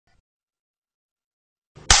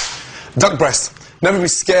Duck breast. Never be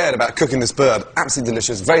scared about cooking this bird. Absolutely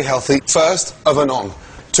delicious, very healthy. First, oven on,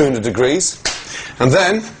 200 degrees. And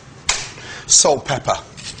then, salt, pepper.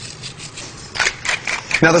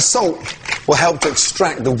 Now the salt will help to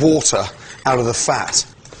extract the water out of the fat.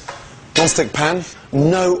 Non-stick pan,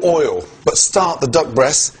 no oil, but start the duck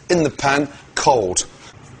breast in the pan cold.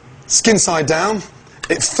 Skin side down,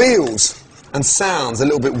 it feels and sounds a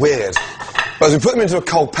little bit weird. But as we put them into a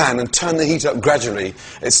cold pan and turn the heat up gradually,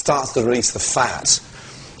 it starts to release the fat.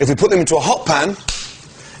 If we put them into a hot pan,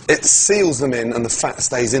 it seals them in and the fat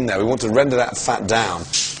stays in there. We want to render that fat down.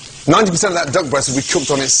 90% of that duck breast will be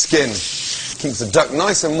cooked on its skin. Keeps the duck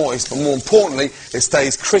nice and moist, but more importantly, it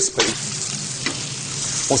stays crispy.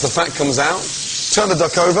 Once the fat comes out, turn the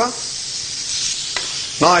duck over.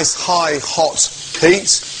 Nice, high, hot heat.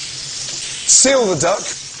 Seal the duck.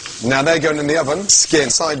 Now they're going in the oven,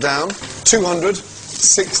 skin side down, 200,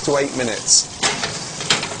 6 to 8 minutes.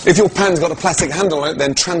 If your pan's got a plastic handle on it,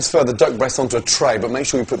 then transfer the duck breast onto a tray, but make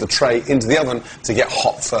sure you put the tray into the oven to get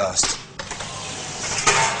hot first.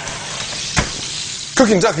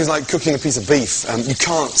 Cooking duck is like cooking a piece of beef. You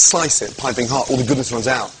can't slice it piping hot, all the goodness runs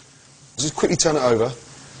out. Just quickly turn it over,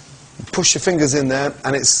 push your fingers in there,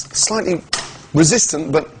 and it's slightly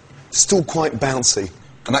resistant, but still quite bouncy.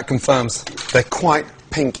 And that confirms they're quite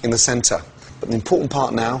pink in the centre. But the important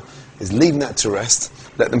part now is leaving that to rest,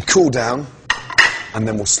 let them cool down, and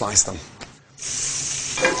then we'll slice them.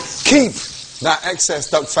 Keep that excess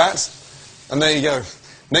duck fat, and there you go.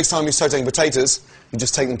 Next time you're sauteing potatoes, you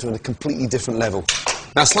just take them to a completely different level.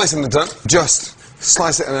 Now slicing the duck, just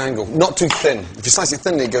slice it at an angle, not too thin. If you slice it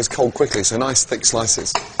thinly, it goes cold quickly, so nice thick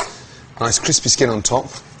slices. Nice crispy skin on top,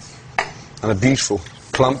 and a beautiful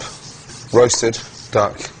plump roasted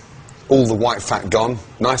duck. All the white fat gone,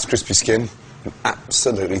 nice crispy skin, and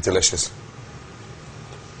absolutely delicious.